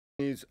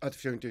Is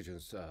artificial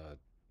intelligence.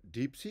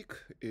 DeepSeek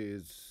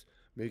is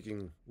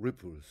making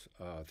ripples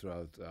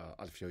throughout the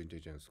artificial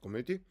intelligence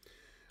community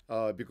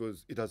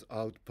because it has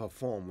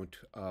outperformed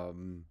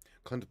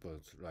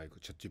counterparts like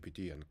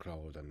ChatGPT and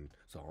Cloud and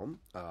so on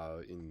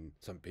in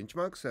some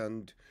benchmarks,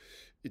 and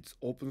it's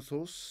open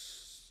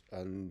source,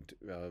 and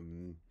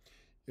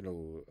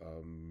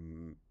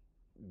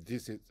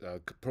this is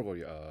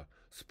probably a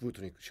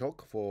Sputnik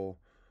shock for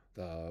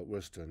the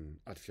Western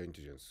artificial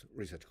intelligence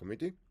research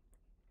community.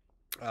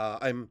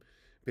 I'm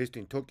based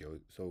in Tokyo,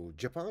 so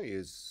Japan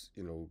is,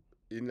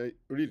 in a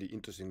really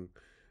interesting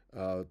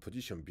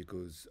position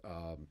because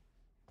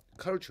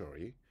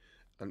culturally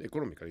and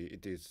economically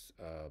it is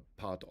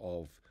part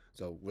of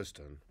the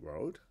Western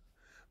world,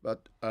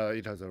 but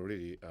it has a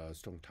really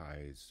strong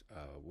ties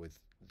with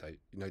the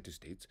United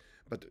States.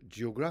 But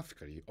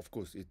geographically, of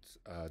course, it's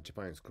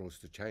Japan is close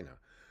to China,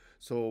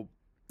 so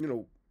you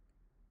know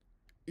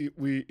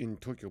we in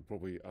Tokyo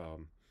probably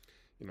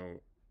you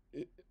know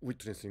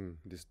witnessing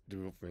this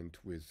development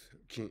with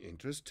keen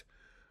interest.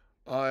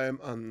 I'm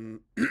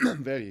a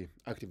very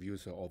active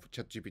user of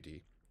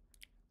ChatGPT.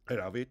 I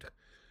love it,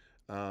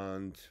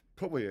 and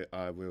probably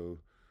I will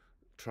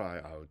try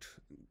out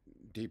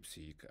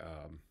DeepSeek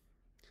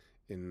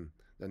in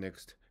the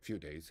next few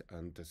days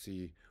and to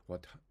see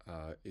what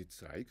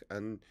it's like.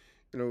 And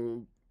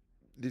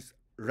this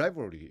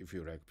rivalry, if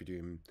you like,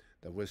 between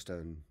the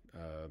Western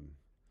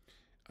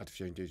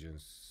artificial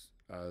intelligence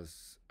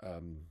as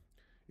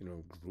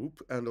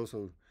group, and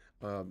also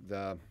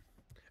the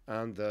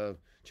the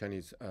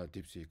Chinese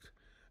DeepSeek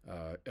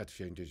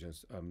artificial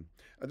intelligence.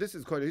 This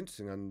is quite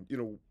interesting, and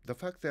the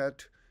fact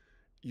that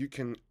you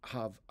can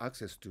have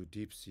access to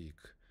DeepSeek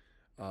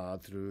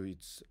through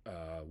its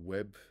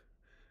web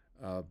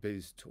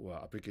based or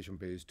application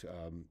based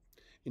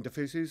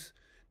interfaces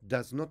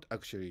does not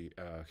actually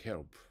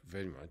help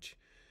very much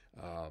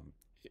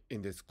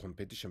in this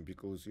competition,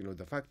 because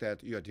the fact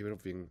that you are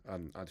developing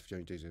an artificial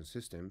intelligence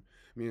system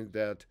means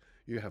that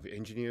you have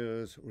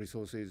engineers,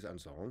 resources, and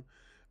so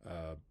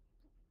on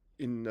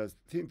in a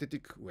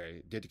synthetic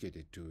way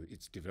dedicated to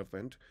its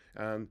development.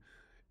 And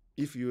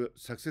if you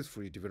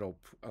successfully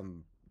develop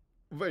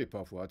very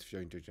powerful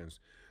artificial intelligence,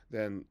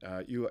 then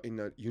you are in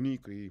a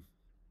uniquely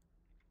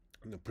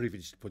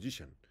privileged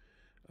position.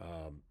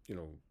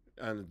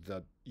 And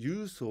the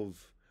use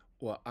of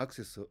or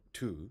access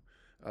to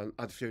an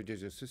artificial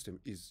intelligence system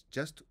is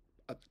just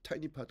a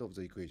tiny part of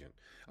the equation.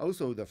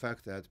 Also, the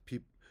fact that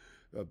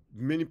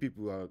many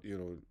people are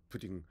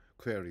putting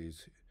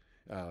queries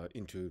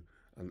into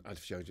an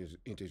artificial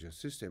intelligence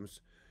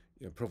systems,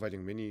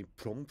 providing many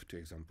prompt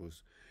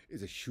examples,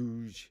 is a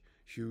huge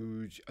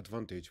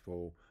advantage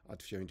for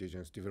artificial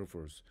intelligence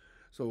developers.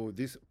 So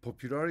this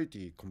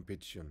popularity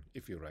competition,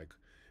 if you like,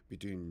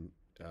 between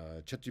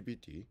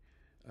ChatGPT,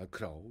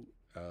 Cloud,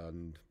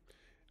 and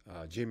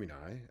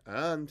Gemini,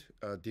 and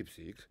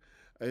DeepSeek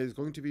is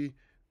going to be,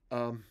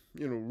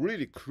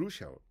 really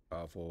crucial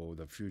for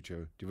the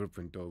future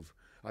development of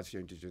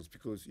artificial intelligence,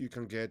 because you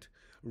can get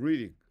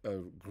really a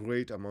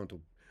great amount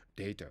of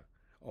data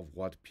of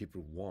what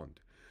people want.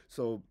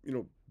 So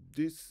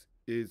this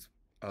is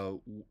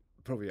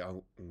probably a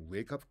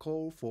wake-up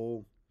call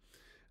for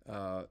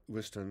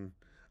Western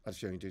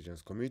artificial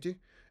intelligence community,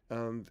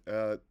 and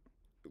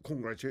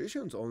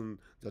congratulations on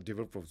the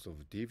developers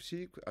of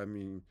DeepSeek. I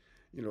mean,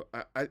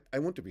 I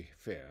want to be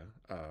fair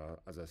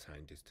as a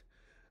scientist,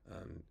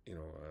 and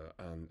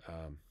and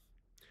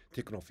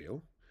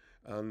technophile,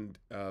 and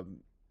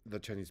the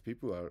Chinese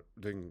people are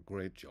doing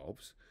great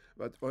jobs.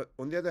 But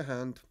on the other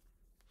hand,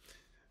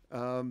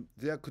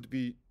 there could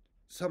be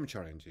some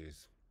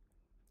challenges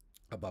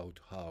about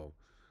how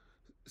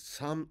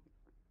some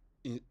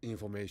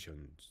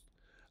information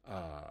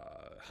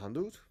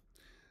handled.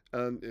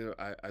 And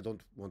I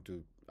don't want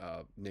to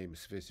name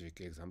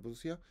specific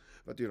examples here,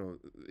 but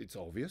it's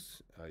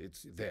obvious.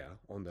 It's there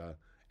on the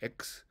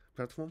X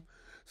platform.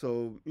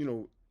 So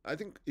I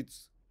think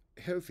it's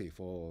healthy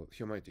for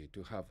humanity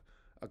to have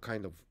a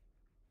kind of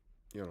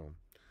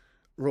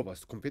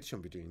robust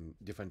competition between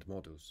different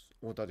models,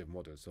 alternative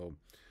models. So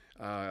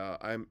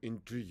I'm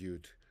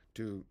intrigued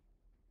to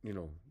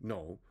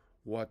know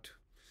what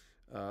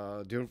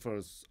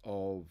developers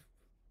of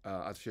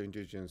artificial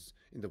intelligence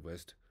in the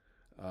West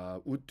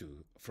would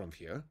do from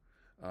here,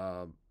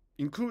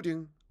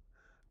 including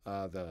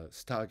the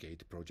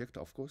Stargate project,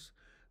 of course.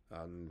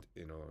 And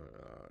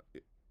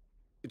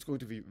it's going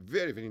to be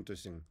very, very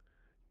interesting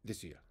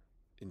this year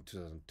in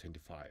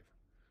 2025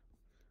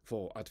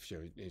 for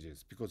artificial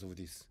intelligence because of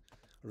this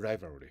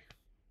rivalry.